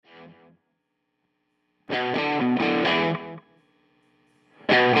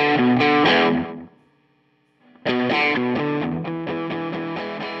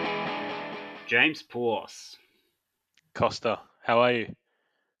James Paulos, Costa, how are you?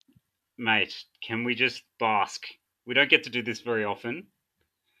 mate, can we just bask? We don't get to do this very often.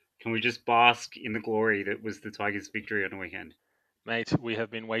 Can we just bask in the glory that was the Tigers' victory on the weekend? Mate, we have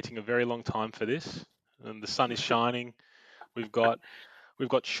been waiting a very long time for this, and the sun is shining. We've got we've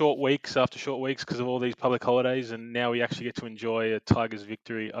got short weeks after short weeks because of all these public holidays, and now we actually get to enjoy a Tigers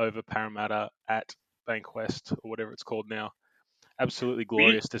victory over Parramatta at Bankwest or whatever it's called now. Absolutely Were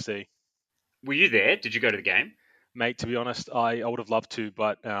you, glorious to see, were you there? Did you go to the game? mate. To be honest, I would have loved to,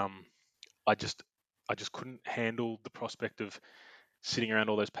 but I just I just couldn't handle the prospect of sitting around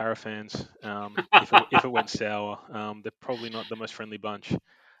all those para fans. If it went sour, they're probably not the most friendly bunch.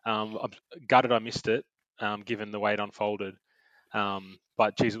 I'm gutted I missed it, given the way it unfolded.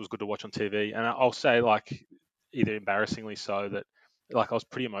 But geez, it was good to watch on TV. And I'll say, like, either embarrassingly so that, like, I was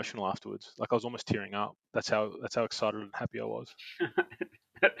pretty emotional afterwards. Like, I was almost tearing up. That's how excited and happy I was.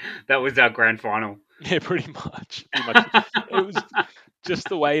 That was our grand final. Yeah, pretty much. Pretty much. It was just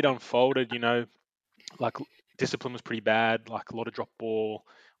the way it unfolded. Like, discipline was pretty bad. Like, a lot of drop ball.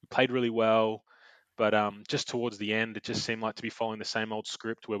 We played really well, but just towards the end, it just seemed like to be following the same old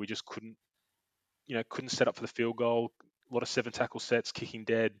script where we just couldn't set up for the field goal. A lot of seven tackle sets, kicking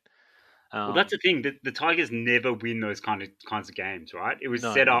dead. Well, that's Um, the thing. The Tigers never win those kinds of games, right? It was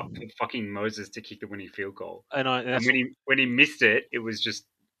no, set up for fucking Moses to kick the winning field goal, and and that's when he missed it, it was just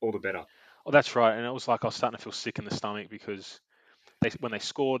all the better. oh, that's right. And it was like I was starting to feel sick in the stomach because when they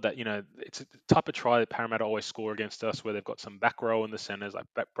scored that, it's a type of try that Parramatta always score against us, where they've got some back row in the centres. Like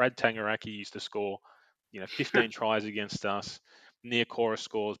Brad Tangaraki used to score, 15 tries against us. Near Chorus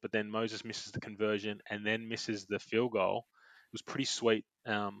scores, but then Moses misses the conversion and then misses the field goal. It was pretty sweet,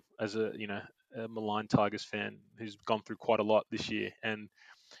 as a maligned Tigers fan who's gone through quite a lot this year, and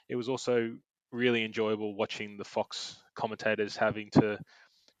it was also really enjoyable watching the Fox commentators having to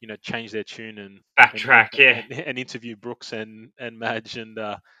change their tune and Backtrack, yeah. and interview Brooks and Madge and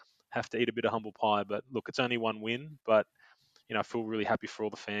have to eat a bit of humble pie. But look, it's only one win, but I feel really happy for all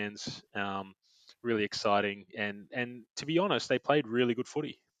the fans. Really exciting, and to be honest, they played really good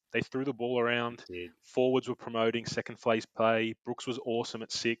footy. They threw the ball around. Did. Forwards were promoting second place play. Brooks was awesome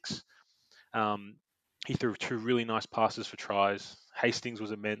at six. Um, he threw two really nice passes for tries. Hastings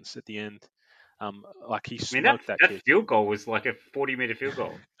was immense at the end. Like he I mean, that smoked that that kick. field goal was like a 40-meter field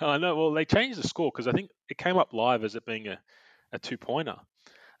goal. I know. Well, they changed the score because I think it came up live as it being a two-pointer.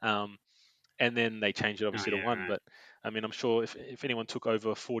 Um, and then they changed it Oh obviously to yeah, one. right. But I mean, I'm sure if anyone took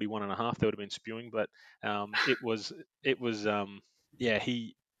over 41 and a half, they would have been spewing. But it was yeah,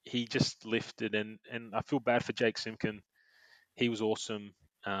 he just lifted, and I feel bad for Jake Simkin. He was awesome.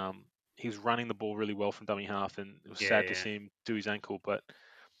 He was running the ball really well from dummy half, and it was Yeah, sad to yeah. see him do his ankle. But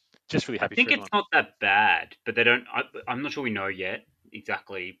just really I happy for think it's everyone. not that bad, but they don't. I'm not sure we know yet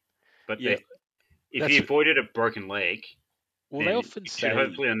exactly. But Yeah, if he that's avoided a broken leg, well. They then often it should say,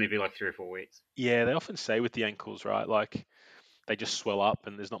 hopefully only be like 3 or 4 weeks. yeah, they often say with the ankles, right? Like they just swell up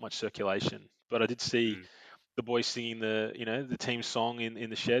and there's not much circulation. But I did see Mm. the boys singing the team song in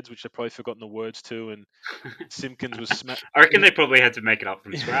the sheds, which they've probably forgotten the words to, and Simpkins was I reckon they probably had to make it up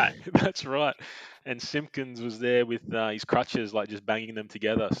from scratch. that's right, and Simpkins was there with his crutches, like just banging them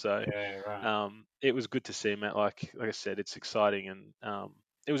together. So Yeah, right. it was good to see, Matt. Like I said, it's exciting and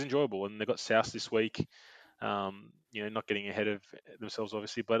it was enjoyable. And they got South this week. Not getting ahead of themselves,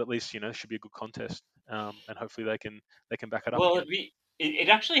 obviously, but at least it should be a good contest, and hopefully they can back it up Well, again. it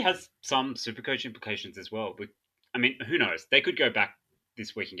actually has some Supercoach implications as well. But I mean, who knows? They could go back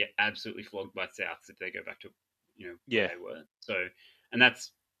this week and get absolutely flogged by Souths if they go back to where Yeah, they were. So, and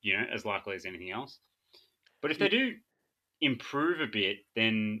that's as likely as anything else. But if they yeah, do improve a bit,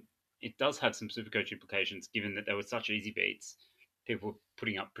 then it does have some Supercoach implications. Given that they were such easy beats, people were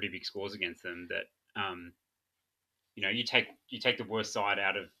putting up pretty big scores against them. That you take the worst side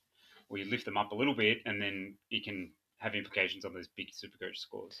out of, or you lift them up a little bit, and then it can have implications on those big Supercoach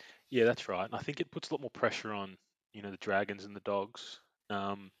scores. yeah, that's right. And I think it puts a lot more pressure on the Dragons and the Dogs,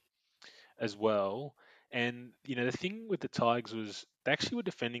 um, as well. And the thing with the Tigers was they actually were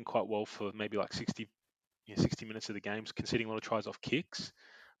defending quite well for maybe like 60 minutes of the games, conceding a lot of tries off kicks.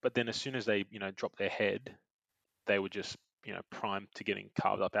 But then as soon as they dropped their head, they were just primed to getting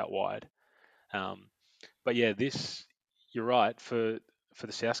carved up out wide. Um, but yeah, this you're right for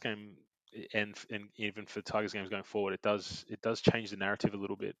the South game and even for Tigers games going forward, it does change the narrative a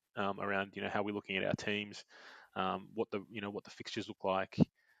little bit around how we're looking at our teams, what the fixtures look like,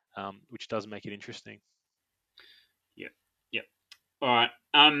 which does make it interesting. Yep. Yep. All right.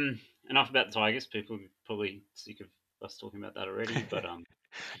 Enough about the Tigers. People are probably sick of us talking about that already. But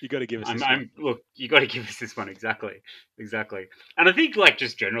You got to give us I'm, this one. I'm look, you got to give us this one exactly. And I think like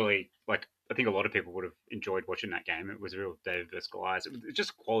just generally, like I think a lot of people would have enjoyed watching that game. It was a real David versus Goliath. It was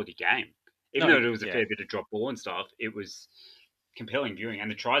just a quality game, even No, though there was a yeah, fair bit of drop ball and stuff. It was compelling viewing, and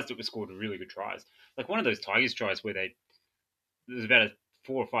the tries that were scored were really good tries. Like one of those Tigers tries where there was about a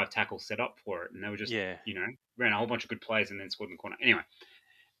 4 or 5 tackle set up for it, and they were just yeah. ran a whole bunch of good plays and then scored in the corner. Anyway,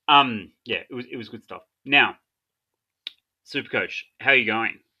 yeah, it was good stuff. Now, Supercoach, how are you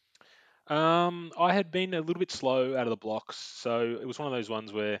going? I had been a little bit slow out of the blocks, so it was one of those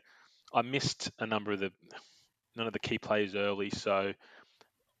ones where I missed a number of the none of the key players early. So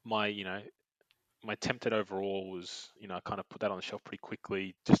my my tempted overall was I kind of put that on the shelf pretty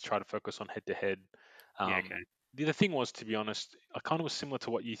quickly, just try to focus on head to head. Yeah, Um, okay. the other thing was, to be honest, I kind of was similar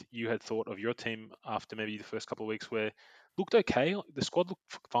to what you had thought of your team after maybe the first couple of weeks, where looked okay, the squad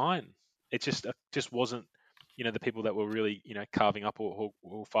looked fine. It just wasn't the people that were really carving up or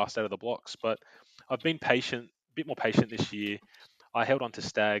fast out of the blocks. But I've been patient, a bit more patient this year. I held on to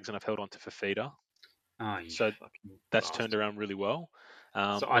Stags and I've held on to Fafita, Oh, you so fucking that's turned bastard. around really well. So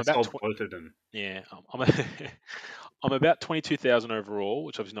I'm I about sold both of them. yeah, I'm about 22,000 overall,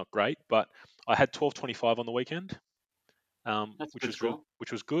 which obviously not great, but I had 1225 on the weekend, That's a good score.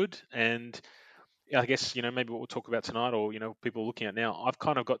 which was good. And yeah, I guess maybe what we'll talk about tonight, or people are looking at now. I've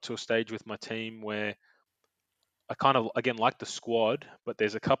kind of got to a stage with my team where I kind of again like the squad, but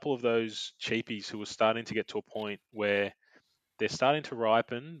there's a couple of those cheapies who are starting to get to a point where they're starting to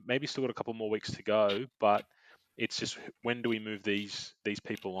ripen. Maybe still got a couple more weeks to go, but it's just when do we move these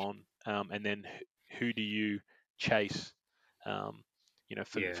people on, and then who do you chase, um, Yeah,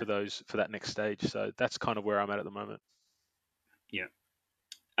 for that next stage. So that's kind of where I'm at the moment. yeah.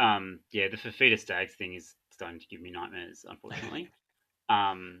 Yeah, the Fafita Stags thing is starting to give me nightmares, unfortunately.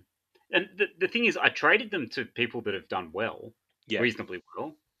 Um, and the thing is, I traded them to people that have done well, Yeah, reasonably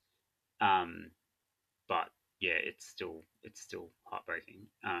well. Um, but yeah, it's still heartbreaking.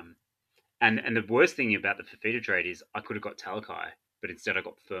 And the worst thing about the Fafita trade is I could have got Talakai, but instead I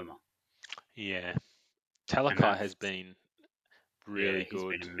got Firma, yeah. and Talakai that's has been yeah, really he's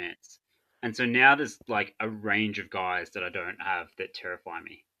been good. immense. And so now there's like a range of guys that I don't have that terrify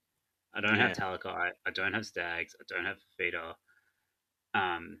me. I don't have Yeah, Talakai. I don't have Stags. I don't have Feeder.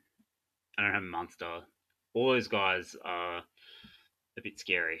 Um, I don't have Munster. All those guys are a bit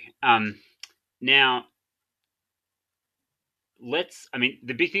scary. Now let's. I mean,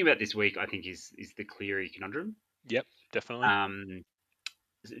 the big thing about this week, I think, is the Cleary conundrum. yep, definitely. Um,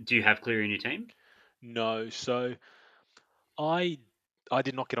 do you have Cleary in your team? No, so I I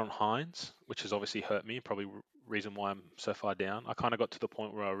did not get on Hines, which has obviously hurt me. Probably reason why I'm so far down. I kind of got to the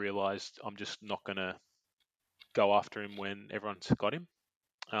point where I realized I'm just not gonna go after him when everyone's got him.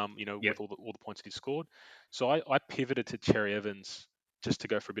 Yep. With all the points that he scored. So I pivoted to Cherry Evans just to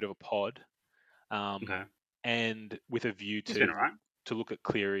go for a bit of a pod, um, Okay. and with a view He's been alright. to look at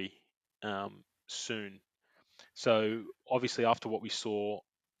Cleary soon. So obviously after what we saw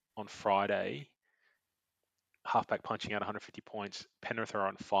on Friday, halfback punching out 150 points, Penrith are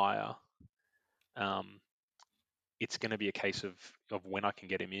on fire. Um, it's going to be a case of when I can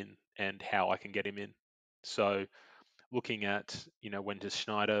get him in and how I can get him in. So looking at when does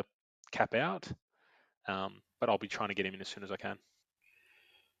Schneider cap out, but I'll be trying to get him in as soon as I can.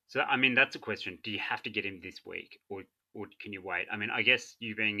 So I mean, that's a question. Do you have to get him this week, or can you wait? I mean, I guess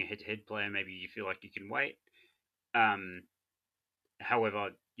you being a head-to-head player, maybe you feel like you can wait. Um, However,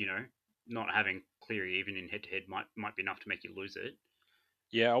 not having Cleary even in head-to-head might be enough to make you lose it.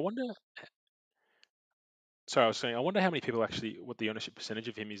 Yeah, I wonder. Sorry, I was saying I wonder how many people actually what the ownership percentage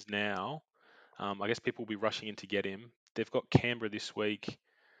of him is now. I guess people will be rushing in to get him. They've got Canberra this week.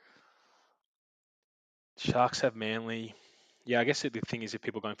 Sharks have Manly. Yeah, I guess the thing is if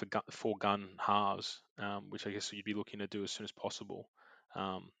people are going for four gun halves, which I guess you'd be looking to do as soon as possible.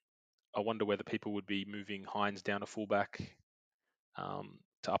 Um, I wonder whether people would be moving Hines down to fullback,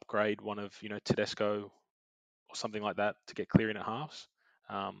 to upgrade one of Tedesco or something like that to get Cleary in at halves.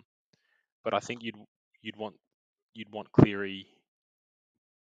 Um, but I think you'd want you'd want Cleary.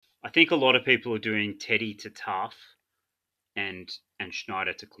 I think a lot of people are doing Teddy to Tough and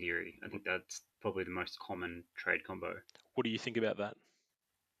Schneider to Cleary. I think that's probably the most common trade combo. What do you think about that?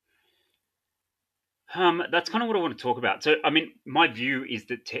 That's kind of what I want to talk about. So, I mean, my view is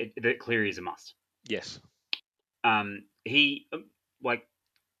that Cleary is a must. Yes. He like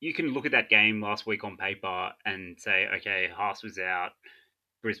you can look at that game last week on paper and say, okay, Haas was out.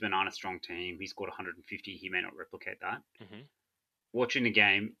 Brisbane aren't a strong team. He scored 150. He may not replicate that. Hmm. Watching the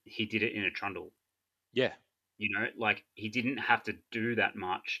game, he did it in a trundle. Yeah. Like he didn't have to do that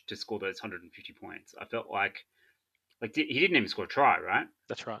much to score those 150 points. I felt like Like he didn't even score a try, right?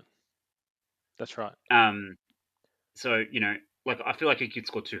 That's right. That's right. Um, so like I feel like he could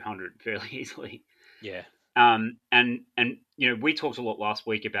score 200 fairly easily. Yeah. And we talked a lot last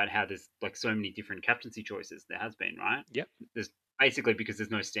week about how there's like so many different captaincy choices there has been, right? Yep. There's basically because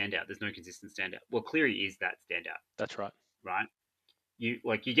there's no standout, there's no consistent standout. Well, Cleary is that standout, That's right. right? You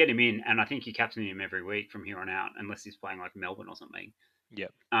get him in, and I think you captain him every week from here on out, unless he's playing like Melbourne or something.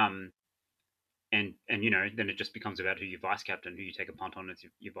 Yep. Um, and then it just becomes about who your vice captain, who you take a punt on as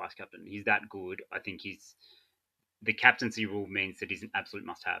your vice captain. He's that good. I think the captaincy rule means that he's an absolute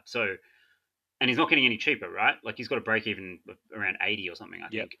must have. So, and he's not getting any cheaper, right? Like he's got a break even around 80 or something, I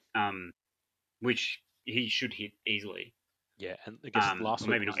Yep. think, which he should hit easily. Yeah. And I guess last Or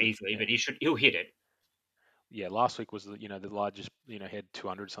week maybe was not easily, but he'll hit it. last week was the largest, had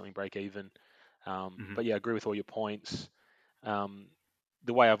 200 something break even. Hmm. But yeah, I agree with all your points. Um,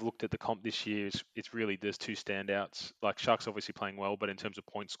 the way I've looked at the comp this year is it's really there's two standouts. Like Sharks obviously playing well, but in terms of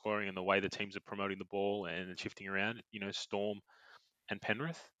point scoring and the way the teams are promoting the ball and shifting around, Storm and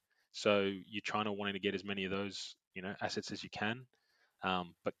Penrith. So you're trying to wanting to get as many of those, assets as you can.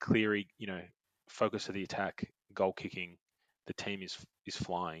 But Cleary, focus of the attack, goal kicking, the team is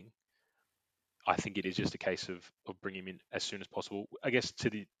flying. I think it is just a case of bringing him in as soon as possible. I guess to,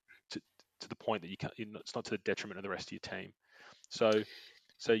 to the point that you can't, it's not to the detriment of the rest of your team. So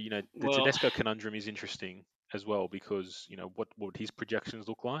the Well, Tedesco conundrum is interesting as well because what would his projections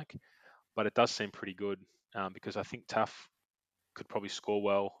look like, but it does seem pretty good because I think Taff could probably score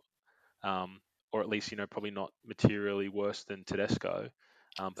well, or at least probably not materially worse than Tedesco.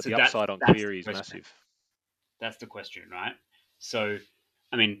 But so the that's upside on that's the Cleary is question. massive. That's the question, right? So,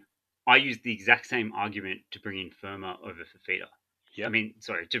 I mean, I used the exact same argument to bring in Firma over Fafita. I Yep. mean,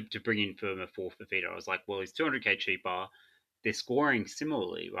 sorry, to bring in Firma for Fafita. I was like, well, he's 200k cheaper. They're scoring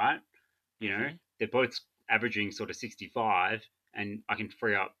similarly, right? Hmm. They're both averaging sort of 65, and I can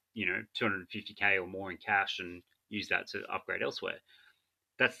free up, 250k or more in cash and use that to upgrade elsewhere.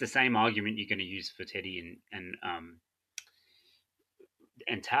 That's the same argument you're going to use for Teddy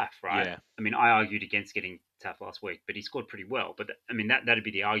and Taff, right? Yeah. I mean, I argued against getting Taff last week, but he scored pretty well. But I mean, that'd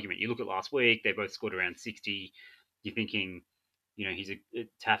be the argument. You look at last week; they both scored around 60. You're thinking,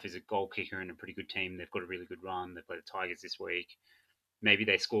 Taff is a goal kicker and a pretty good team. They've got a really good run. They play the Tigers this week. Maybe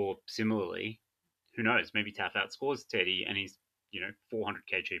they score similarly. Who knows? Maybe Taff outscores Teddy and he's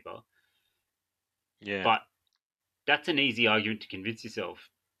 400k cheaper. Yeah. But that's an easy argument to convince yourself.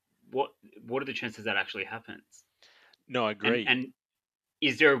 What what are the chances that actually happens? No, I And agree. and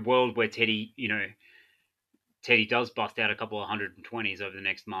is there a world where Teddy does bust out a couple of 120s over the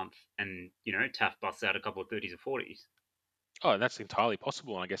next month, and Taff busts out a couple of 30s or 40s? Oh, that's entirely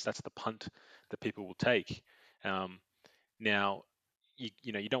possible, and I guess that's the punt that people will take. Um, Now,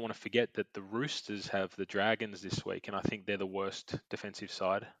 you don't want to forget that the Roosters have the Dragons this week, and I think they're the worst defensive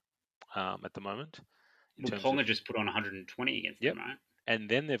side at the moment in Well, terms of. Ponga just put on 120 against Yep. them, right? And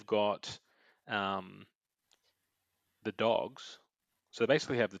then they've got um, the Dogs, so they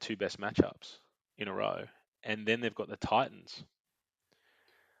basically have the two best matchups in a row, and then they've got the Titans.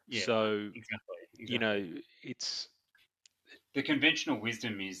 Yeah, So exactly, you exactly. know it's The conventional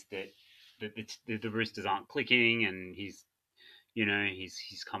wisdom is that the Roosters aren't clicking, and he's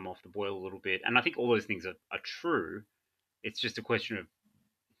come off the boil a little bit, and I think all those things are true. It's just a question of,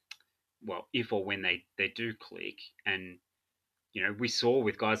 well, if or when they do click, and we saw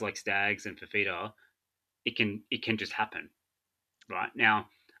with guys like Stags and Fafita, it can just happen, right? Now,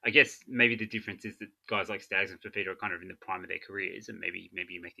 I guess maybe the difference is that guys like Stags and Fafita are kind of in the prime of their careers, and maybe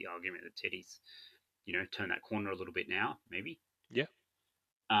you make the argument that Teddy's turned that corner a little bit now, maybe. yeah.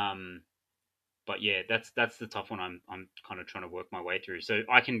 Um, but yeah, that's the tough one. I'm kind of trying to work my way through. So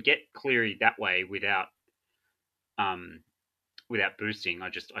I can get Cleary that way um without boosting. I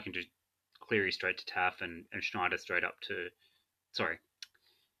can just Cleary straight to Taff and Schneider straight up to, sorry,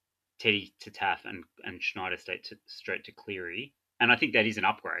 Teddy to Taff and Schneider straight to Cleary. And I think that is an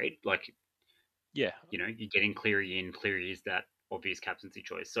upgrade. Like, Yeah. you're getting Cleary in. Cleary is that obvious captaincy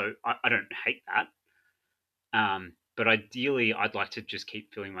choice. So I don't hate that. But ideally, I'd like to just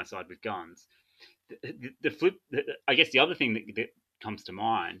keep filling my side with guns. The flip, I guess the other thing that comes to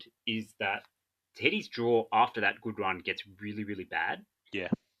mind is that Teddy's draw after that good run gets really, really bad. Yeah.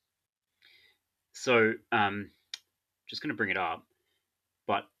 So, just going to bring it up.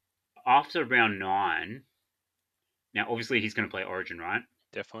 But after round 9, now obviously he's going to play Origin, right?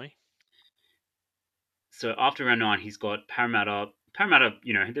 Definitely. So after round 9, he's got Parramatta. Parramatta,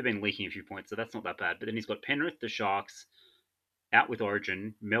 they've been leaking a few points, so that's not that bad. But then he's got Penrith, the Sharks, out with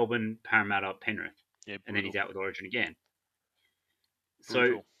Origin, Melbourne, Parramatta, Penrith, Yeah. and then he's Brutal. out with Origin again. So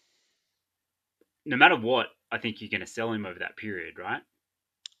Brutal. no matter what, I think you're going to sell him over that period, right?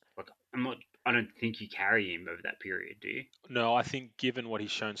 Like, I'm not. I don't think you carry him over that period, do you? No, I think given what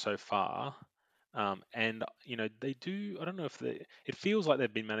he's shown so far, and they do. I don't know if they. It feels like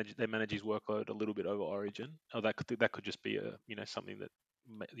they've been managed. They manage his workload a little bit over Origin. Or that could just be a something that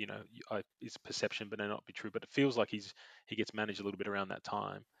is perception, but may not be true. But it feels like he gets managed a little bit around that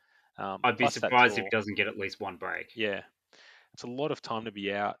time. I'd be Plus that surprised if he draw. doesn't get at least one break. Yeah, it's a lot of time to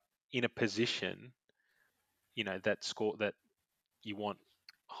be out in a position. That score that you want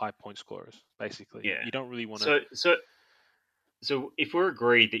high point scorers. Basically, Yeah. you don't really want to. So if we're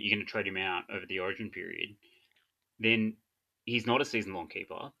agreed that you're going to trade him out over the Origin period, then he's not a season long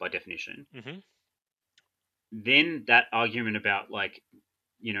keeper by definition. Hmm. Then that argument about like,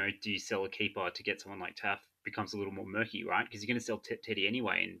 do you sell a keeper to get someone like Taff becomes a little more murky, right? Because you're going to sell Teddy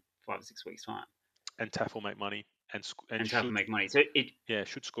anyway in 5 or 6 weeks' time, And Taff will make money and and Taff will should make money. So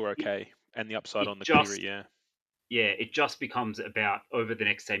should score it okay, and the upside it on the Cleary, just yeah. it just becomes about over the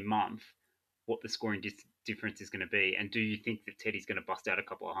next say month what the scoring difference is going to be, and do you think that Teddy's going to bust out a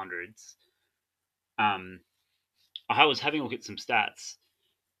couple of hundreds? Um, I was having a look at some stats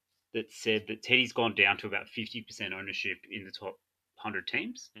that said that Teddy's gone down to about 50% ownership in the top 100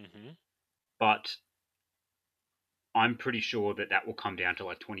 teams, Hmm. but I'm pretty sure that that will come down to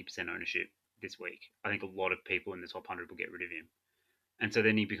like 20% ownership this week. I think a lot of people in the top 100 will get rid of him. And so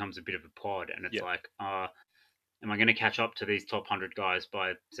then he becomes a bit of a pod, and it's Yeah, like, am I going to catch up to these top 100 guys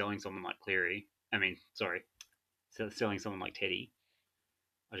by selling someone like Cleary? I mean, sorry, selling someone like Teddy.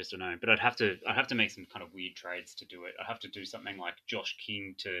 I just don't know, but I'd have to make some kind of weird trades to do it. I'd have to do something like Josh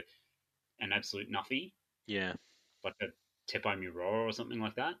King to an absolute nuffy, yeah. like a Tepai Murora or something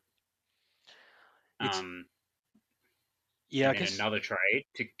like that. It's Um, yeah, I and then guess another trade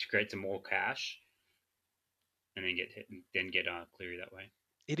to create some more cash, and then get Cleary that way.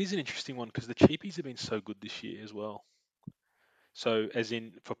 it is an interesting one because the cheapies have been so good this year as well. So as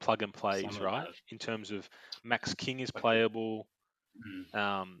in for plug and Some plays, of them right? have. In terms of Max King is Like the playable.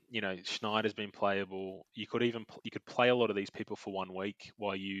 Schneider's been playable. You could play a lot of these people for 1 week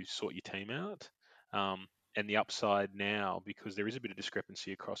while you sort your team out. And the upside now, because there is a bit of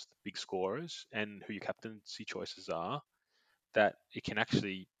discrepancy across the big scorers and who your captaincy choices are, that it can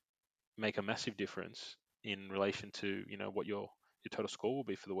actually make a massive difference in relation to what your total score will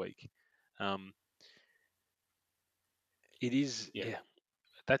be for the week. Um, it is, yeah. yeah,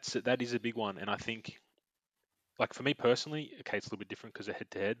 that is a big one, and I think like for me personally, okay, it's a little bit different because they're head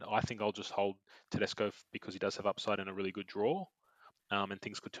to head. I think I'll just hold Tedesco because he does have upside and a really good draw, and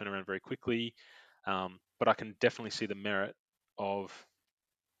things could turn around very quickly. But I can definitely see the merit of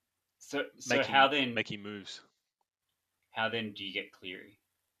So how making then making moves. how then do you get Cleary?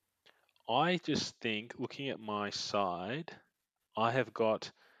 I just think looking at my side, I have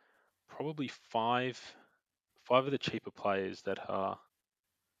got probably five of the cheaper players that are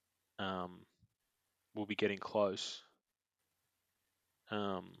um, will be getting close.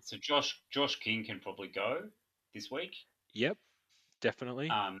 Um, So Josh King can probably go this week. yep, definitely.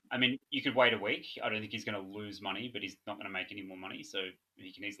 I mean, you could wait a week. I don't think he's going to lose money, but he's not going to make any more money, so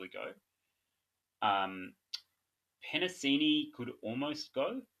he can easily go. Penasini could almost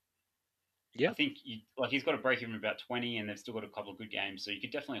go. I Yep, think he's got a break even about 20, and they've still got a couple of good games, so you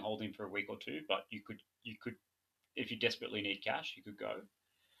could definitely hold him for a week or two. But you could if you desperately need cash, you could go.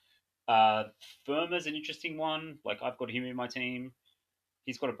 Uh, Firma's an interesting one. Like I've got him in my team.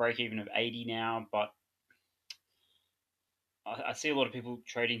 He's got a break even of 80 now, but I see a lot of people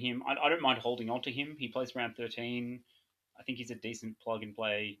trading him. I don't mind holding on to him. He plays around 13. I think he's a decent plug and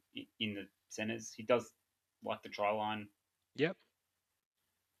play in the centres. He does like the try line. yep,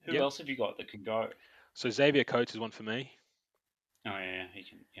 Who yep. else have you got that can go? So Xavier Coates is one for me. Oh yeah, he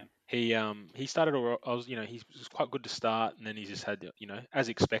can. Yeah, He started. I was he was quite good to start, and then he just had as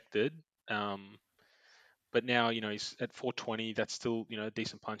expected. Um, but now he's at 420. That's still a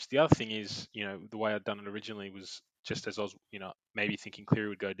decent punch. The other thing is the way I'd done it originally was just as I was maybe thinking Cleary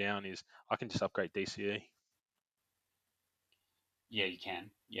would go down is I can just upgrade DCE. yeah, you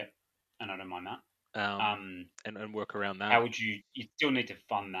can. Yep, and I don't mind that. Um, Um, and work around how that. would you? You still need to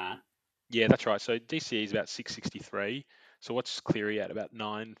fund that. Yeah, that's right. So DCE is about 663. So what's Cleary at? About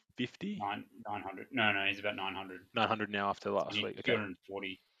 950, 900. No, he's about 900. 900 now after You last need week. Okay.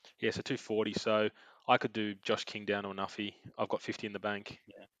 240. Yeah, so 240. So I could do Josh King down to a nuffy. I've got 50 in the bank.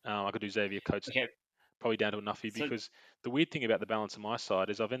 Yeah. I could do Xavier Coates Okay. probably down to a nuffy So because the weird thing about the balance on my side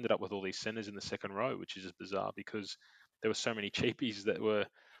is I've ended up with all these centers in the second row, which is just bizarre because there were so many cheapies that were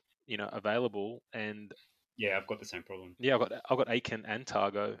available, and yeah, I've got the same problem. yeah, I've got Aiken and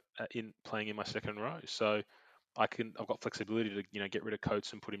Targo in playing in my second row, so I've got flexibility to get rid of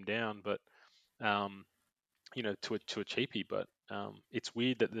Coates and put him down, but um, to a cheapie. But it's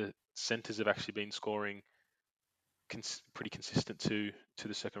weird that the centers have actually been scoring pretty consistent to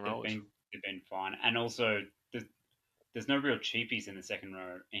the second They've rowers. been they've been fine, and also there's, there's no real cheapies in the second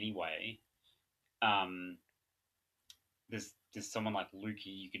row anyway. Um, there's someone like Lukey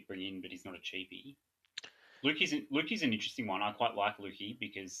you could bring in, but he's not a cheapie. Lukey's an interesting one. I quite like Lukey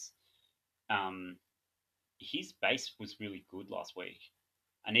because um, his base was really good last week,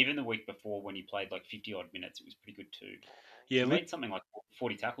 and even the week before when he played like 50 odd minutes, it was pretty good too. Yeah, He Luke, made something like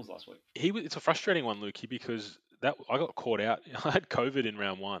 40 tackles last week. it's a frustrating one, Lukey, because that I got caught out. I had COVID in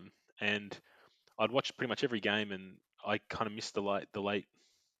round one, and I'd watched pretty much every game, and I kind of missed the late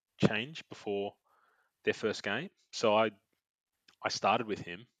change before their first game. So I started with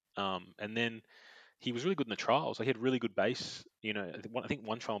him, and then he was really good in the trials. Like, he had really good base. I think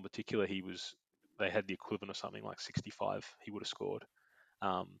one trial in particular, they had the equivalent of something like 65. He would have scored.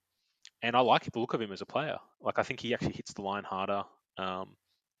 Um, and I like the look of him as a player. Like, I think he actually hits the line harder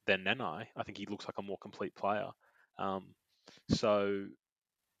than Nanai. I think he looks like a more complete player. Um, so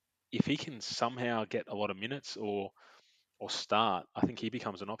if he can somehow get a lot of minutes or start, I think he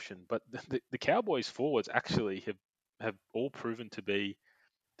becomes an option. But the Cowboys forwards actually have all proven to be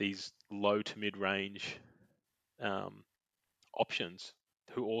these low to mid range um, options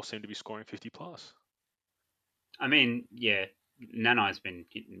who all seem to be scoring 50 plus. I mean, yeah, Nanai's been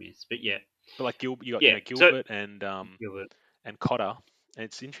hit and miss, but yeah, But like you got yeah. So Gilbert and Cotter. And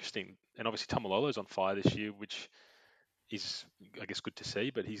it's interesting, and obviously Tamalolo's on fire this year, which is, I guess, good to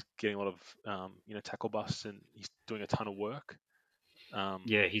see. But he's getting a lot of tackle busts, and he's doing a ton of work. Um,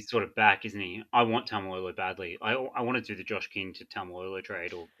 yeah, he's sort of back, isn't he? I want Tamalolo badly. I want to do the Josh King to Tamalolo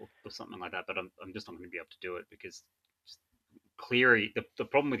trade or something like that, but I'm just not going to be able to do it because Cleary. The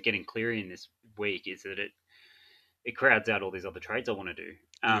problem with getting Cleary in this week is that it crowds out all these other trades I want to do.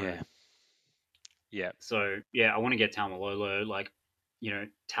 yeah, yeah, So yeah, I want to get Tamalolo, like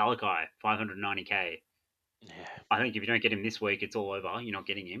Talakai, 590k. yeah. I think if you don't get him this week, it's all over. You're not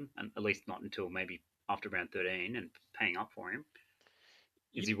getting him, and at least not until maybe after round 13 and paying up for him.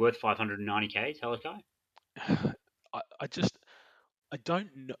 Is You, he worth 590k, Talakai? I just I don't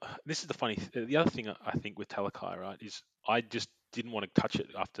know. This is the other thing I think with Talakai, right, is I just didn't want to touch it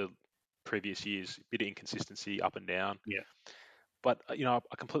after previous years. Bit of inconsistency up and down, Yeah. but I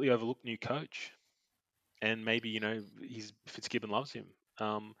completely overlooked new coach, and maybe he's Fitzgibbon loves him.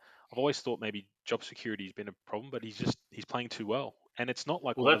 I've always thought maybe job security has been a problem, but he's playing too well, and it's not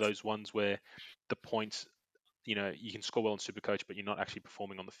like Well, one of that's those ones where the points, you can score well in Supercoach, but you're not actually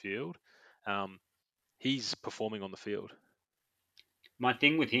performing on the field. Um, he's performing on the field. my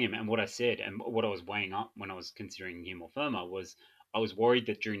thing with him, and what I said, and what I was weighing up when I was considering him or Firma was I was worried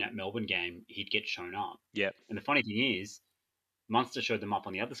that during that Melbourne game he'd get shown up. Yeah, And the funny thing is, Munster showed them up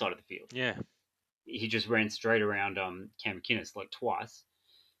on the other side of the field. yeah. He just ran straight around Cam McInnes like twice.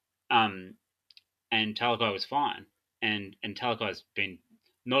 Um, and Talakai was fine. And Talakai's been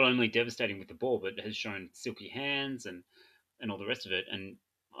not only devastating with the ball, but has shown silky hands and all the rest of it. And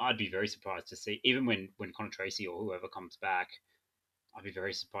I'd be very surprised to see, even when Connor Tracy or whoever comes back, I'd be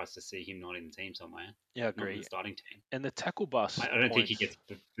very surprised to see him not in the team somewhere, Yeah, I not in the agree. starting team. And the tackle bus I don't think he points,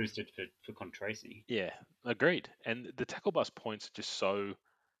 gets boosted for Connor Tracy. yeah, agreed. And the tackle bus points are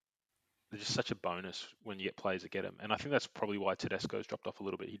they're just such a bonus when you get players that get them. And I think that's probably why Tedesco's dropped off a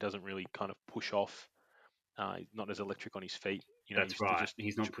little bit. He doesn't really kind of push off. He's not as electric on his feet. He That's used to right. just,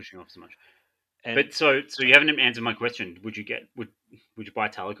 He's not pushing off as much. and But so you haven't answered my question. Would you buy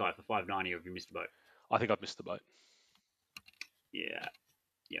Talakai for 590 or have you missed the boat? I think I've missed the boat. Yeah,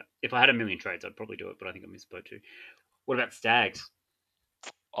 yeah. If I had a million trades, I'd probably do it, but I think I missed the boat too. What about Stags?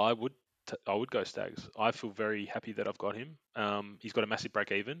 I would, I would go Stags. I feel very happy that I've got him. He's got a massive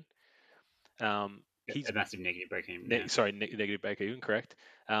break even. He's A massive negative breaking now. negative break even, correct.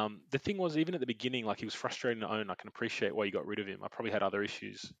 The thing was, even at the beginning, like, he was frustrating to own. I can appreciate why you got rid of him. I probably had other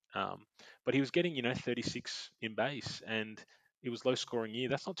issues, but he was getting 36 in base, and it was low scoring year.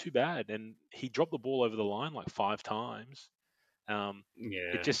 That's not too bad. And he dropped the ball over the line like 5 times. Um,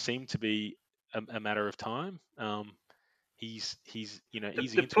 it Yeah. just seemed to be a matter of time. He's The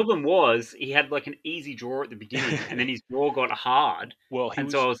easing into it. problem was he had like an easy draw at the beginning, and then his draw got hard. Well, he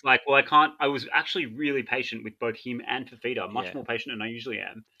And so I was, was like, well, I can't. I was actually really patient with both him and Fafita, much yeah, more patient than I usually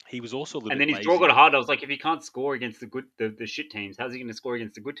am. he was also a little And bit then his draw got lazy. hard. I was like, if he can't score against the shit teams, how's he going to score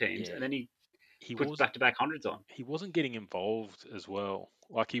against the good teams? Yeah, And then he he puts was back to back hundreds on. he wasn't getting involved as well.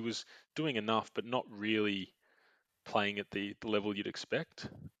 Like, he was doing enough, but not really playing at the level you'd expect.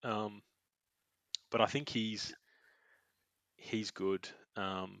 Um, but I think he's good.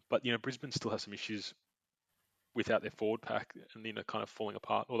 But Brisbane still has some issues without their forward pack, and kind of falling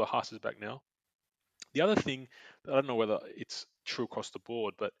apart. Or the Haas is back now. The other thing, I don't know whether it's true across the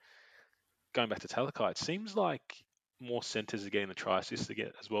board, but going back to Talakai, it seems like more centres are getting the try assists to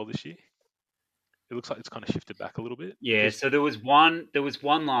get as well this year. It looks like it's kind of shifted back a little bit Yeah, because so there was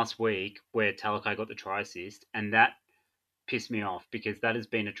one last week where Talakai got the try assist, and that pissed me off because that has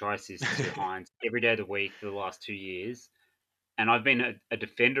been a try assist to Hines every day of the week for the last 2 years. And I've been a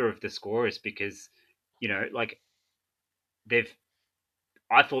defender of the scorers because, like they've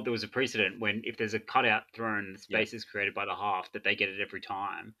I thought there was a precedent when if there's a cutout thrown, the yeah, space is created by the half that they get it every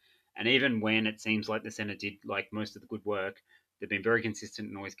time. And even when it seems like the center did like most of the good work, they've been very consistent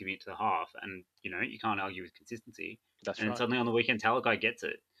in always giving it to the half. And you can't argue with consistency. that's And then right. suddenly on the weekend, Talakai gets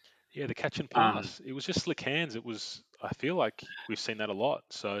it. Yeah, the catch and Um, pass. It was just slick hands. It was. I feel like we've seen that a lot.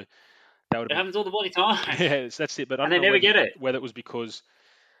 So that would have it been. happens all the bloody time, Yeah, that's it. But I and don't they know never get it. whether it was because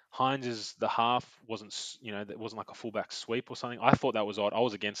Hines' the half wasn't, that wasn't like a fullback sweep or something. I thought that was odd. I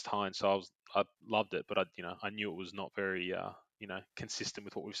was against Hines, so I loved it, but I knew it was not very, consistent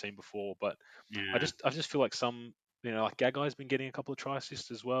with what we've seen before. But Yeah. I just feel like some, like Gagai's been getting a couple of try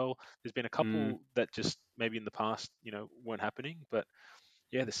assists as well. There's been a Mm, couple that just maybe in the past, weren't happening. But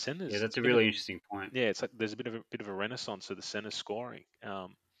yeah, the yeah, centers, that's it's a been a, really interesting point. yeah, it's like there's a bit of a renaissance of the centers scoring.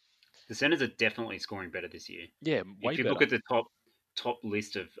 The centers are definitely scoring better this year. Yeah, way If you look better. at the top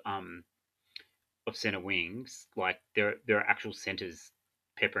list of center wings, like there are actual centers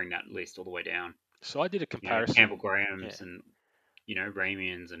peppering that list all the way down. So I did a Campbell comparison. Yeah, Grahams and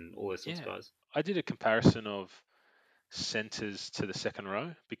Ramians and all those sorts of yeah. guys. I did a comparison of centers to the second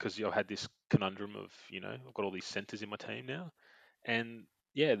row because I had this conundrum of I've got all these centers in my team now, and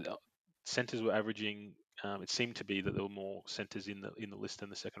yeah, the centers were averaging. It seemed to be that there were more centers in the list than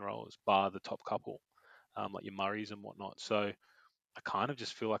the second rowers, bar the top couple, like your Murrays and whatnot. So I kind of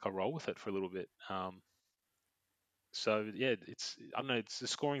just feel like I roll with it for a little bit. So yeah, I don't know. It's the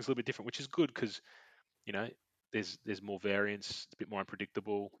scoring's a little bit different, which is good because you know there's more variance, it's a bit more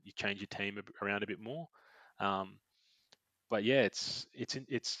unpredictable. You change your team around a bit more. Um, but yeah, it's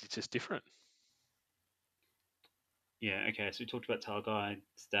just different. Yeah, okay. So we talked about Talagai,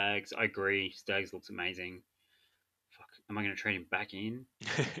 Stags. I agree. Stags looks amazing. Fuck, am I going to trade him back in?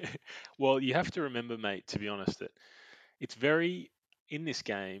 Well, you have to remember, mate, to be honest, that it's very in this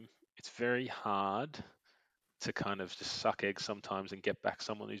game. It's very hard to kind of just suck eggs sometimes and get back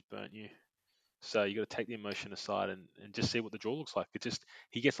someone who's burnt you. So you got to take the emotion aside and just see what the draw looks like. It just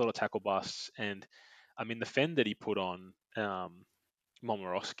he gets a lot of tackle busts, and I mean the fend that he put on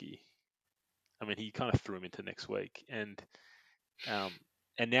Momorowski. I mean he kind of threw him into next week, um,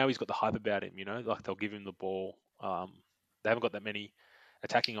 and now he's got the hype about him. Like they'll give him the ball. They haven't got that many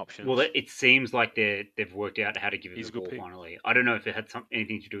attacking Well, options. it seems like they've worked out how to give him He's the a good ball pick. finally. I don't know if it had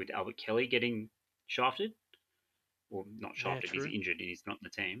anything to do with Albert Kelly getting shafted, or not Yeah, shafted. He's true. injured and he's not in the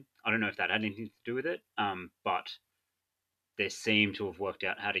team. I don't know if that had anything to do with it. But they seem to have worked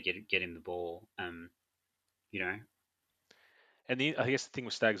out how to get him the ball. You know, And I guess the thing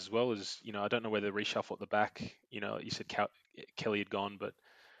with Stags as well is, I don't know whether reshuffle at the back. You said Kelly had gone, but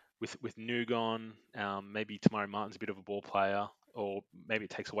with New gone, maybe Tamari Martin's a bit of a ball player, or maybe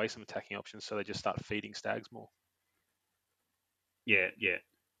it takes away some attacking options, so they just start feeding Stags more. yeah, yeah,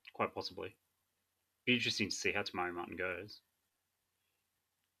 quite possibly. Be interesting to see how Tamari Martin goes.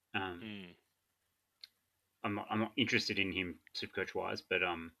 Um, Mm. I'm not interested in him supercoach wise, but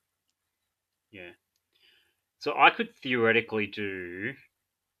yeah. So I could theoretically do.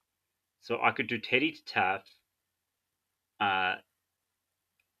 So I could do Teddy to Taff, uh,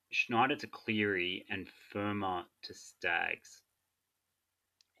 Schneider to Cleary, and Firma to Stags.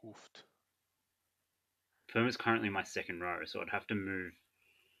 Oofed. Firma's currently my second row, so I'd have to move,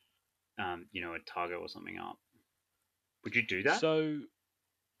 a Targo or something up. Would you do that? So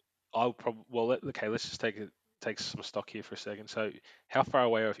I'll probably okay. Let's just take some stock here for a second. So how far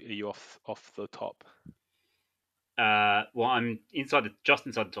away are you off the top? Well, I'm just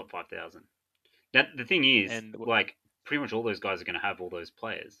inside the top 5,000. That the thing is, And like, pretty much all those guys are going to have all those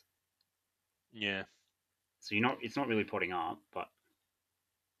players. yeah, So it's not really potting up, but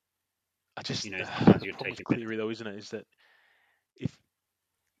I just sometimes the you got to problem take with your Cleary medicine. though, isn't it, is that if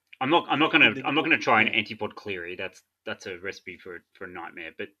I'm not gonna try an yeah. antipod Cleary. That's a recipe for a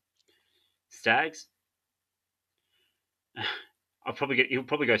nightmare. But Stags, he'll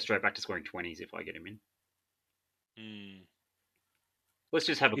probably go straight back to scoring 20s if I get him in. Mm, Let's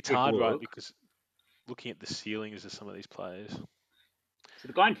just have a it's quick hard, right? look. Because looking at the ceilings of some of these players, So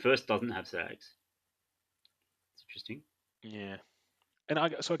the guy in first doesn't have Stags. It's interesting. yeah. And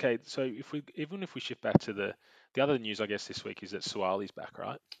okay. So even if we shift back to the other news, I guess this week is that Suwali's back,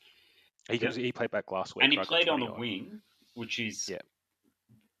 right? Yep. He played back last And week, he right? Got played on the 20 odd. wing, which is Yeah.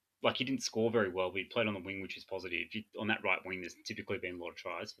 like he didn't score very well, but he played on the wing, which is positive. On that right wing, there's typically been a lot of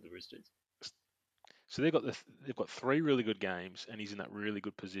tries for the Roosters. So they've got three really good games, and he's in that really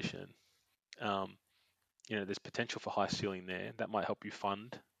good position. Um, there's potential for high ceiling there. That might help you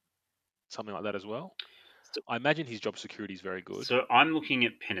fund something like that as well. So, I imagine his job security is very good. so I'm looking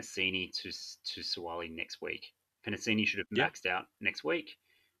at Penasini to Suwali next week. Penasini should have Yep, maxed out next week.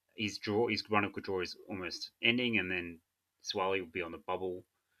 His run of good draw is almost ending, and then Suwali will be on the bubble,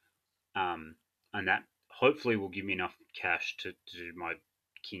 um, and that hopefully will give me enough cash to do my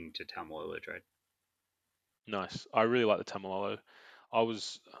King to Tamalolo trade. nice. I really like the Tamalolo. I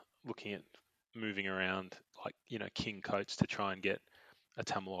was looking at moving around like King Coates to try and get a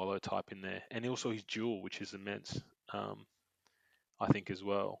Tamalolo type in there, and also his dual, which is immense. Um, I think as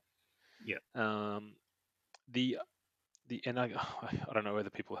well. Yeah. Um, the and I don't know whether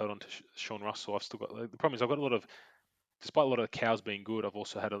people held on to Sean Russell. I've still got the problem is I've got a lot of despite a lot of the cows being good, I've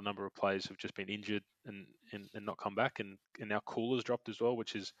also had a number of players who've just been injured and not come back, and now Cooler's dropped as well,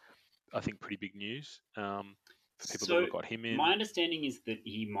 which is I think pretty big news for people that would So have got him my in. understanding is that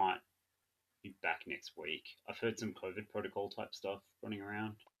he might be back next week. I've heard some COVID protocol type stuff running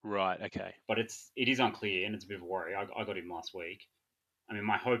around, Right. Okay. but it is unclear and it's a bit of a worry. I got him last week. I mean,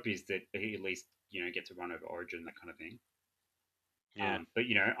 my hope is that he at least gets a run over Origin, that kind of thing. Yeah. But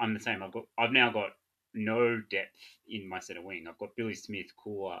I'm the same. I've now got no depth in my centre wing. I've got Billy Smith,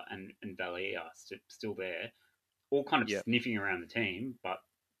 Cooler, and Valia still there, all kind of Yep. sniffing around the team, but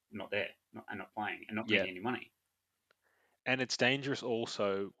not there, not playing, and not Yep. making any money. And it's dangerous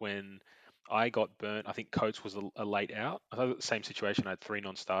also when I got burnt. I think Coates was a late out. I thought the same situation. I had three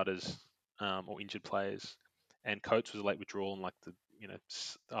non-starters or injured players, and Coates was a late withdrawal. And like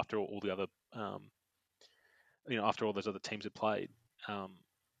after all the other after all those other teams had played, um,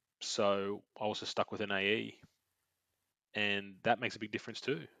 so I was just stuck with an AE, and that makes a big difference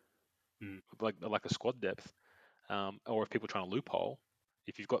too. Mm. Like a squad depth, or if people are trying to loophole,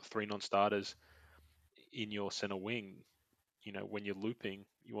 if you've got three non-starters in your center wing, when you're looping,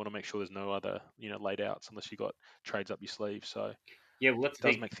 you want to make sure there's no other, laid outs unless you got trades up your sleeve. So Yeah, well, it that's the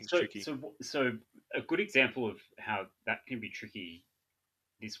does thing. make things So, tricky. so, so a good example of how that can be tricky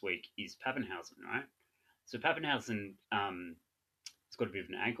this week is Pappenhausen, right? So Pappenhausen has got a bit of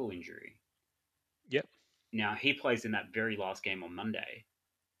an ankle injury. Yep, Now he plays in that very last game on Monday.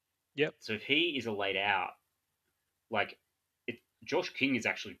 yep, So if he is a laid out, like Josh King is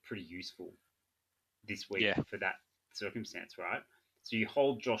actually pretty useful this week yeah, for that circumstance, right? So you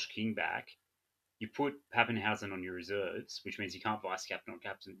hold Josh King back, you put Pappenhausen on your reserves, which means you can't vice captain or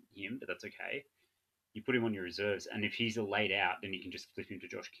captain him, but that's okay. You put him on your reserves, and if he's a laid out, then you can just flip him to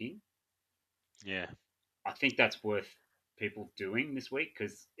Josh King. yeah. I think that's worth people doing this week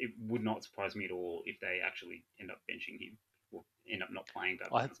because it would not surprise me at all if they actually end up benching him or end up not playing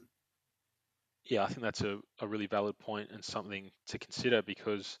I Pappenhausen. Yeah, I think that's a really valid point and something to consider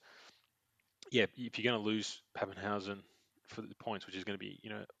because yeah, if you're going to lose Pappenhausen for the points, which is going to be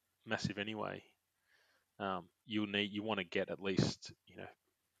massive anyway, you want to get at least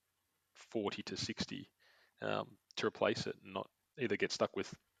 40 to 60 to replace it, and not either get stuck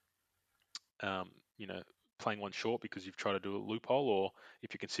with um, you know playing one short because you've tried to do a loophole, or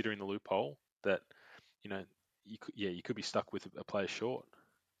if you're considering the loophole that you know you could be stuck with a player short.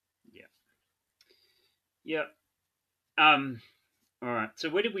 Yeah. Yeah. Um. All right. So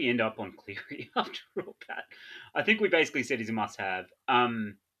where did we end up on Cleary after all that? I think we basically said he's a must-have.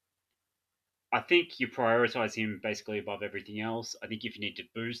 I think you prioritize him basically above everything else. I think if you need to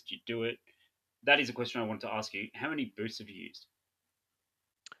boost, you do it. That is a question I wanted to ask you. How many boosts have you used?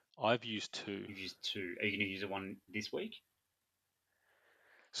 I've used two. You've used two. Are you going to use a one this week?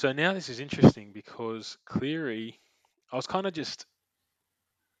 So now this is interesting because Cleary, I was kind of just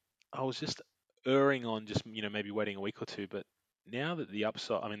I was just erring on just maybe waiting a week or two, but now that the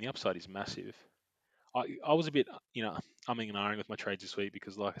upside is massive. I was a bit umming and ahhing with my trades this week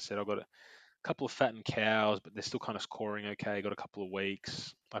because like I said, I've got a couple of fattened cows, but they're still kind of scoring okay. Got a couple of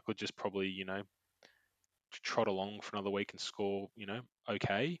weeks. I could just probably trot along for another week and score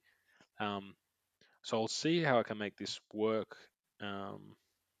okay. Um, so I'll see how I can make this work. Um,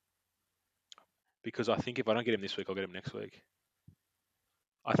 because I think if I don't get him this week, I'll get him next week.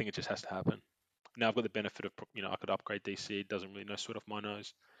 I think it just has to happen. Now I've got the benefit of I could upgrade DC. It doesn't really no sweat off my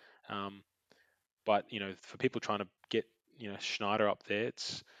nose. Um, but for people trying to get Schneider up there,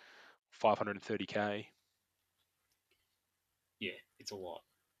 it's 530k. Yeah, it's a lot.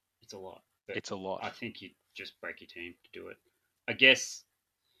 It's a lot. But It's a lot. I think you just break your team to do it. I guess.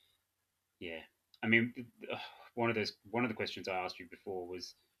 Yeah. I mean, one of the questions I asked you before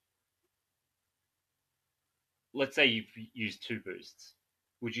was, let's say you've used two boosts.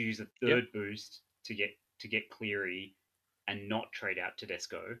 would you use a Yep. third boost to get Cleary and not trade out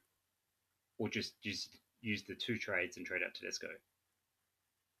Tedesco, or just use the two trades and trade out Tedesco?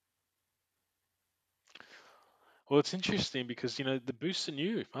 Well, it's interesting because the boosts are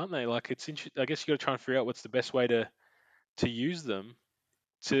new, aren't they? Like I guess you got to try and figure out what's the best way to use them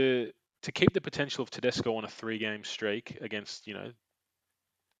to keep the potential of Tedesco on a 3-game streak against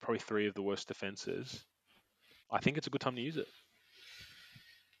probably three of the worst defenses. I think it's a good time to use it.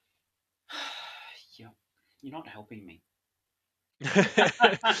 Yeah, you're not helping me.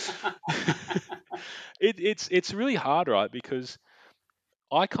 It's really hard, right? Because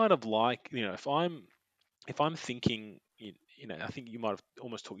I kind of like if I'm thinking, I think you might have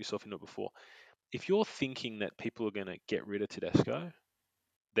almost talked yourself into it before. If you're thinking that people are going to get rid of Tedesco,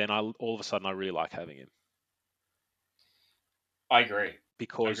 then all of a sudden I really like having him I agree. I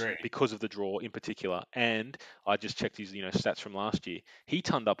because agree. because of the draw in particular. And I just checked his stats from last year. He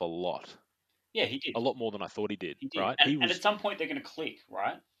turned up Yeah, he did. a lot more than I thought he did. He did. Right? And at some point they're going to click,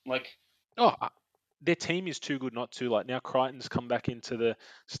 right? Like, Oh, their team is too good not to. Like now, Crichton's come back into the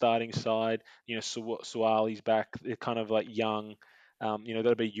starting side. Suwali's back. They're kind of like young.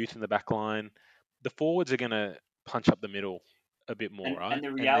 There'll be youth in the back line. The forwards are going to punch up the middle a bit more, and right? And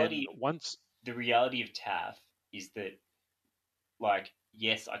then once, the reality of Taff is that, like,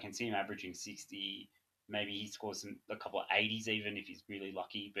 yes, I can see him averaging 60. Maybe he scores a couple of 80s even if he's really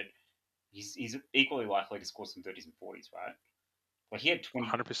lucky, but he's equally likely to score some 30s and 40s, right? Like he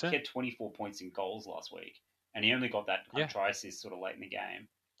 100%, had 24 points in goals last week, and he only got that kind of yeah. try assist sort of late in the game.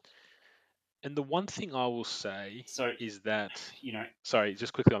 And the one thing I will say So is that, you know, sorry,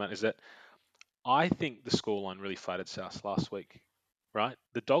 just quickly on that, is that I think the scoreline really flattered South last week, right?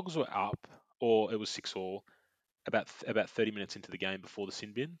 The Dogs were up, or it was 6-all, about 30 minutes into the game before the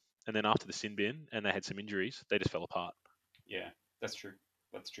sin bin, and then after the sin bin, and they had some injuries, they just fell apart. yeah, that's true.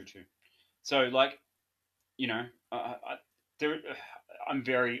 That's true too. So like, you know, there, I'm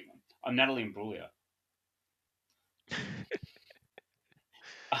very, I'm Natalie Imbruglia.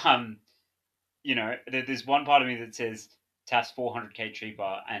 Um, there's one part of me that says Taft's 400k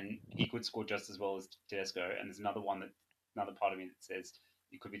cheaper and he could score just as well as Tedesco, and there's another part of me that says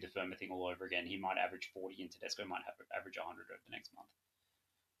it could be the Firma thing all over again. He might average 40 and Tedesco might average 100 over the next month.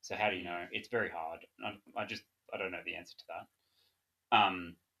 So how do you Mm. know? It's very hard. I don't know the answer to that.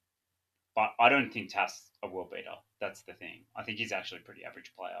 But I don't think Taft's a world beater. That's the thing. I think he's actually a pretty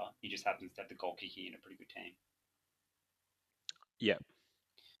average player. He just happens to have the goal kicking in a pretty good team. Yeah,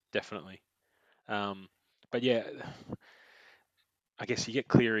 definitely. But yeah, I guess you get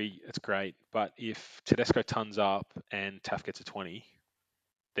Cleary, it's great. But if Tedesco tons up and Taft gets a 20,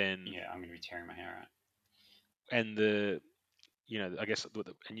 then Yeah, I'm going to be tearing my hair out. and I guess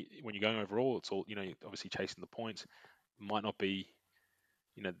when you're going overall, it's all obviously chasing the points might not be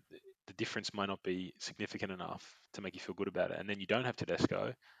the difference might not be significant enough to make you feel good about it. And then you don't have Tedesco,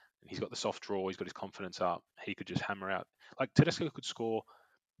 and he's got the soft draw, he's got his confidence up. He could just hammer out. Like Tedesco could score.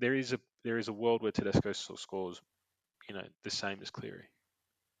 There is a world where Tedesco scores, the same as Cleary.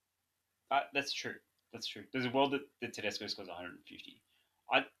 That's true. That's true. There's a world that Tedesco scores 150.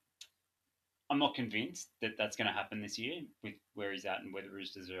 I I'm not convinced that that's going to happen this year with where he's at and where the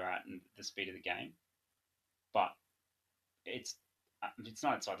Roosters are at and the speed of the game. But it's it's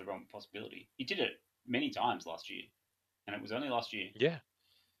not outside the realm of possibility. He did it many times last year, and it was only last year. Yeah,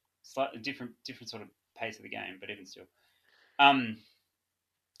 Slightly different sort of pace of the game, but even still. Um,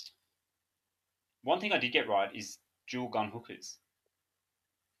 One thing I did get right is dual gun hookers.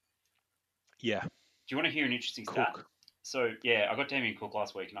 yeah. Do you want to hear an interesting stat? Cook. So yeah, I got Damien Cook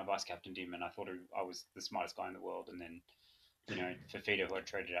last week, and I vice captained him, and I thought I was the smartest guy in the world. And then, Fafita, who I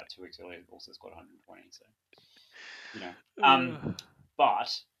traded out 2 weeks earlier, also scored 120. So you know, um, Uh,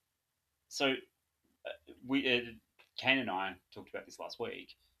 but so we Kane and I talked about this last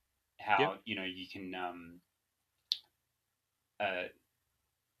week. yep. How you can uh,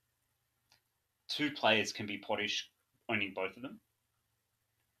 two players can be pottish owning both of them,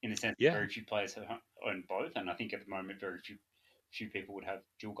 in the sense that Yeah. very few players have owned both, and I think at the moment very few people would have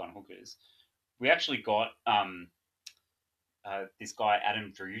dual gun hookers. We actually got this guy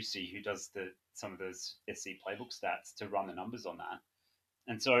Adam Driussi who does some of those SC playbook stats to run the numbers on that,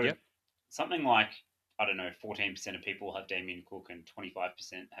 and so Yep. something like, I don't know, 14% of people have Damien Cook and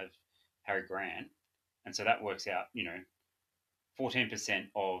 25% have Harry Grant, and so that works out,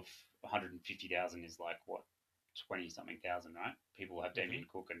 14% of 150,000 is like what, 20 something thousand, right? People have Hmm. Damien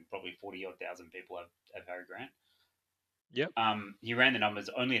Cook and probably 40 odd thousand people have Harry Grant. Yep. He ran the numbers.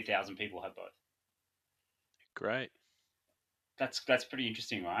 Only 1,000 people have both. Great. That's pretty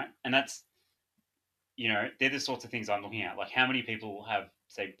interesting, right? And that's they're the sorts of things I'm looking at. Like how many people have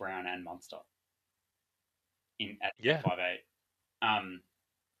say Brown and Munster in at Yeah, 5'8". Um,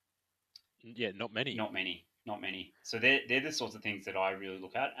 yeah, not many. Not many, not many. So they're the sorts of things that I really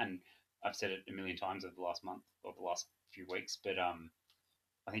look at, and I've said it a million times over the last month or the last few weeks. But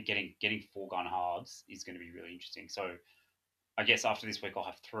I think getting four gun halves is going to be really interesting. So I guess after this week I'll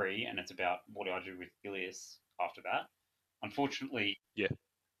have three, and it's about what do I do with Ilias after that. Unfortunately, Yeah,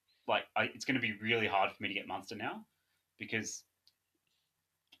 it's going to be really hard for me to get Munster now because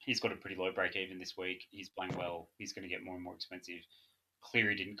he's got a pretty low break even this week. He's playing well. He's going to get more and more expensive.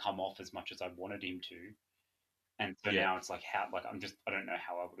 Cleary didn't come off as much as I wanted him to, and so yeah, now it's like how I don't know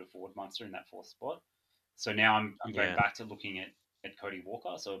how I would afford Munster in that fourth spot. So now I'm going yeah, back to looking at Cody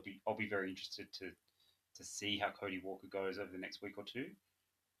Walker. So I'll be very interested to see how Cody Walker goes over the next week or two.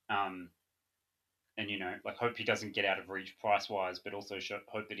 Um, and like hope he doesn't get out of reach price wise, but also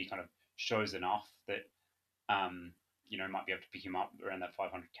hope that he kind of shows enough that might be able to pick him up around that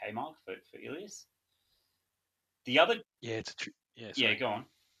 500k mark for Ilias. The other, yeah. It's a yeah. yeah, Sorry. go on.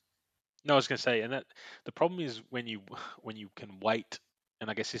 No, I was going to say, and that the problem is when you when you can wait, and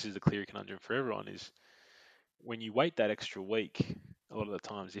I guess this is the clear conundrum for everyone is when you wait that extra week. A lot of the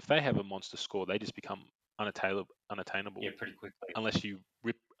times, if they have a monster score, they just become Yeah, unattainable pretty quickly. unless you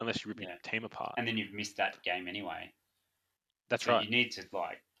rip your Yeah, team apart. and then you've missed that game anyway. That's So right. you need to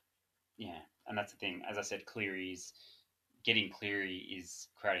yeah, and that's the thing. As I said, getting Cleary is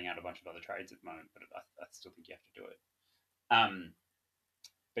crowding out a bunch of other trades at the moment, but I still think you have to do it. Um,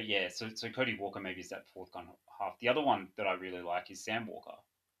 but yeah, so Cody Walker maybe is that fourth gun half. The other one that I really like is Sam Walker.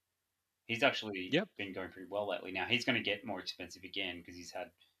 He's actually Yep. been going pretty well lately. Now he's going to get more expensive again because he's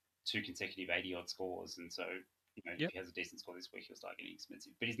had two consecutive 80 odd scores, and so if Yep. he has a decent score this week, he'll start getting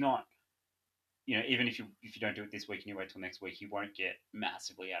expensive. But he's not. Even if you don't do it this week and you wait till next week, he won't get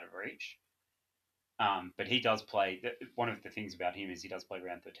massively out of reach. But he does play. One of the things about him is he does play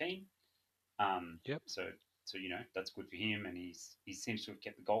round 13. Yep. So that's good for him, and he seems to have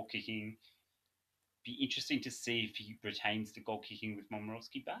kept the goal kicking. Be interesting to see if he retains the goal kicking with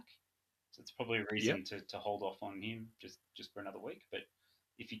Momorowski back. So it's probably a Yep. reason to hold off on him just for another week. But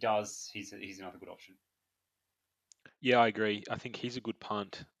if he does, he's another good option. Yeah, I agree. I think he's a good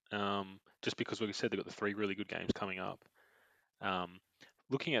punt. Just because, like I said, they've got the three really good games coming up. Um,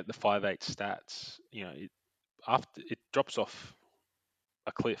 looking at the 5-8 stats, it drops off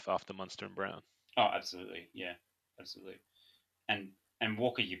a cliff after Munster and Brown. Oh, absolutely, yeah, absolutely. And and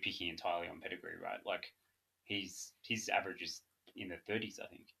Walker, you're picking entirely on pedigree, right? Like his average is in the 30s, I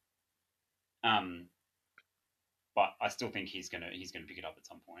think. Um, but I still think he's gonna pick it up at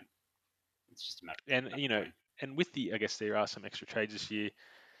some point. It's just a matter And of when. and with I guess there are some extra trades this year.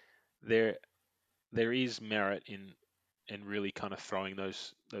 There there is merit in really kind of throwing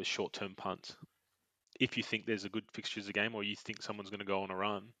those short term punts. If you think there's a good fixtures a game, or you think someone's going to go on a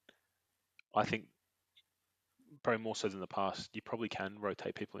run, I think probably more so than the past, you probably can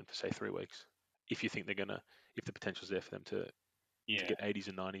rotate people in for say 3 weeks if you think they're gonna if the potential's there for them to Yeah, get 80s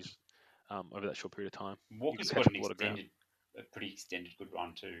and 90s over that short period of time. You can Walker's catch got up a lot of ground. a pretty extended good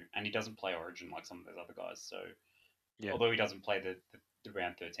run too, and he doesn't play Origin like some of those other guys. So Yeah, although he doesn't play the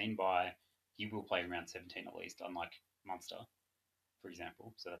round 13 bye, he will play round 17 at least, unlike Munster, for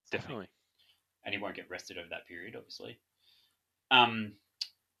example. So that's something, definitely. and he won't get rested over that period, obviously. Um,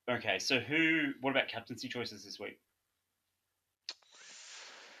 okay, so what about captaincy choices this week?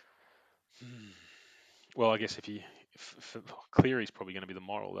 Hmm. Well, I guess Cleary's probably going to be the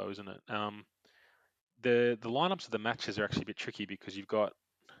moral though, isn't it? The lineups of the matches are actually a bit tricky because you've got,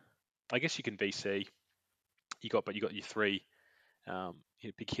 I guess you can VC. You got your three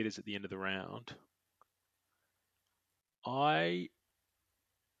big hitters at the end of the round. I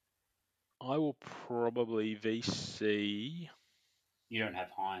I will probably VC. You don't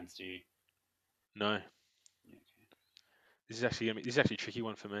have Hines, do you? No, Yeah, okay. this is actually a tricky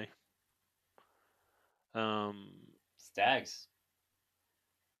one for me. Um, Stags.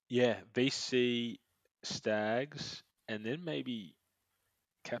 yeah, VC Stags, and then maybe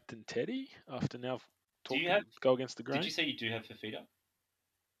Captain Teddy after now Do you talking have? go against the Did you grain. say you do have Fafita?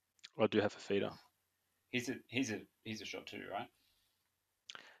 I do have a feeder. He's a shot too, right?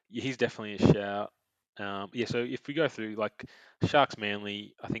 Yeah, he's definitely a shout. Yeah, so if we go through like Sharks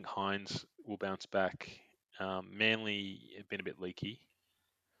Manly, I think Hines will bounce back. Manly have been a bit leaky,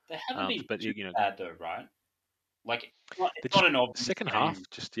 They haven't been but too you know bad though, right? Like they it's not just an obvious second half game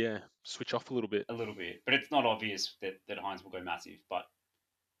just yeah switch off a little bit. a little bit, but it's not obvious that Hines will go massive. But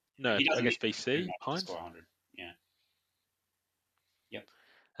No, he I doesn't guess need to do VC much to Hines. score 100. Yeah. Yep.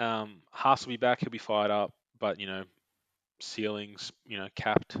 Haas will be back. He'll be fired up, but ceilings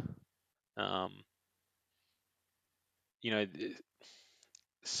capped. Um, you know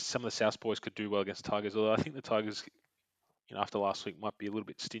some of the South boys could do well against the Tigers. Although I think the Tigers, after last week, might be a little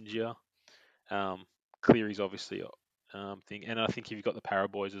bit stingier. Cleary's obviously thing, and I think if you've got the Para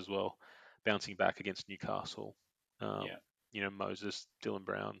boys as well, bouncing back against Newcastle. Um, Yeah. Moses, Dylan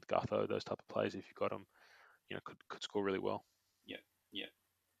Brown, Gutho, those type of players, if you've got them, could score really well. Yeah. Yeah.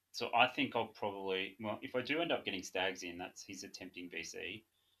 So I think I'll probably, well, if I do end up getting Stags in, that's he's attempting BC.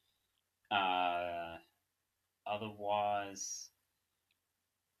 Uh, Otherwise,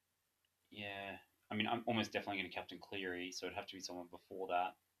 yeah. I mean, I'm almost definitely going to captain Cleary, so it'd have to be someone before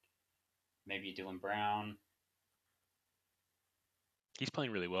that. Maybe Dylan Brown. He's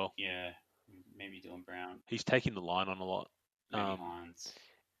playing really well. Yeah, maybe Dylan Brown. He's taking the line on a lot. Maybe Hines.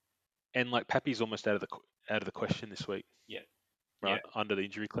 And like Pappy's almost out of the question this week. Yeah. Right, Yeah. under the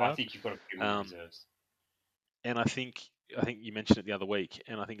injury Well, I cloud. think you've got a few more reserves. And I think you mentioned it the other week,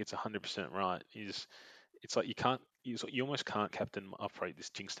 and I think it's 100% right. It's like you almost can't captain. I'll probably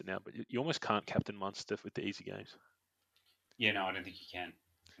just jinxed it now, but you almost can't captain Munster with the easy games. Yeah, no, I don't think you can.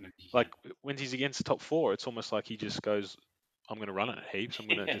 Like when he's against the top four, it's almost like he just goes, "I'm going to run it heaps. I'm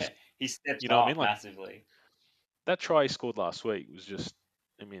going to just." He steps What I up mean? Like massively. that try he scored last week was just,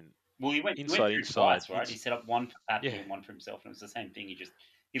 I mean, well, he went inside, through twice, right? He set up one for Pappy and one for himself, and it was the same thing.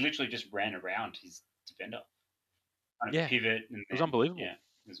 He literally just ran around his defender, kind of pivot, and it was unbelievable. Yeah,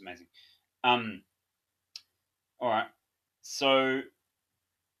 it was amazing. All right, so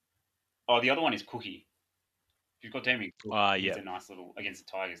the other one is Cookie. If you've got Damien Cook, he's a nice little against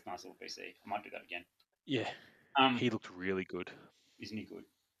the Tigers, nice little BC. I might do that again. Yeah, he looked really good. Isn't he good?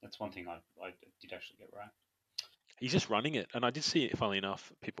 That's one thing I did actually get right. He's just running it, and I did see it. Funnily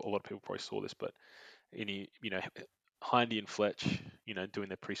enough, a lot of people probably saw this, but Hindy and Fletch, doing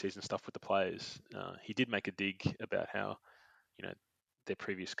their preseason stuff with the players, he did make a dig about how, their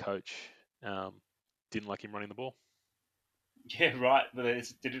previous coach didn't like him running the ball. Yeah, right. But they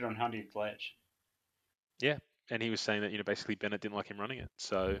did it on Hindy and Fletch. Yeah, and he was saying that basically Bennett didn't like him running it,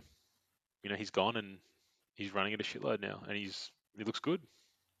 so he's gone and he's running it a shitload now, and he looks good.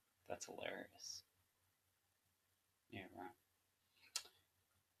 That's hilarious. Yeah,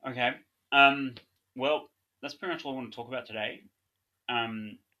 right. Okay. Well, that's pretty much all I want to talk about today.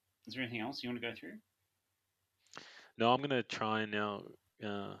 Is there anything else you want to go through? No, I'm going to try and now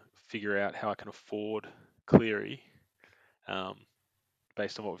figure out how I can afford Cleary,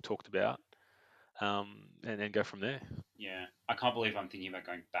 based on what we've talked about, and then go from there. Yeah, I can't believe I'm thinking about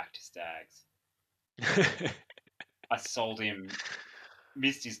going back to Stags. I sold him,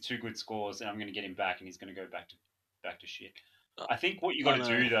 missed his 2 good scores, and I'm going to get him back, and he's going to go back to shit. I think what you got to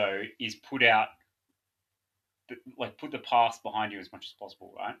do though is put the past behind you as much as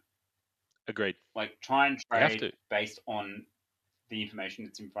possible, right? Agreed. Like try and trade based on the information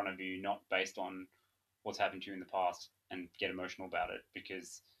that's in front of you, not based on what's happened to you in the past, and get emotional about it,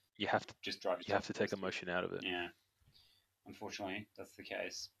 because you have to just drive. You have to take emotion out of it. Yeah, unfortunately, that's the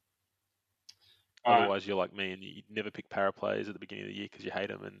case. Otherwise, you're like me, and you never pick para players at the beginning of the year because you hate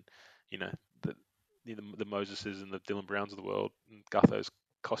them, and the Moseses and the Dylan Browns of the world, and Gutho's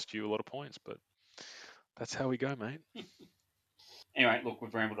cost you a lot of points, but that's how we go, mate. Anyway, look,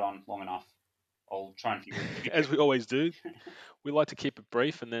 we've rambled on long enough. I'll try and figure it. As we always do, we like to keep it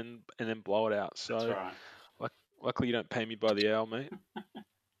brief and then blow it out. So, that's right. Luckily, you don't pay me by the hour, mate.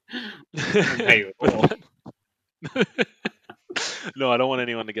 Pay you at all. No, I don't want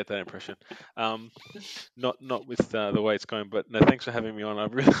anyone to get that impression. Not with the way it's going. But no, thanks for having me on.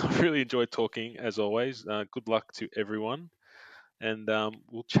 I've really enjoyed talking as always. Good luck to everyone, and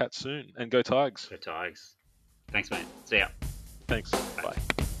we'll chat soon. And go Tigers. Go Tigers. Thanks, mate. See ya. Thanks. Bye.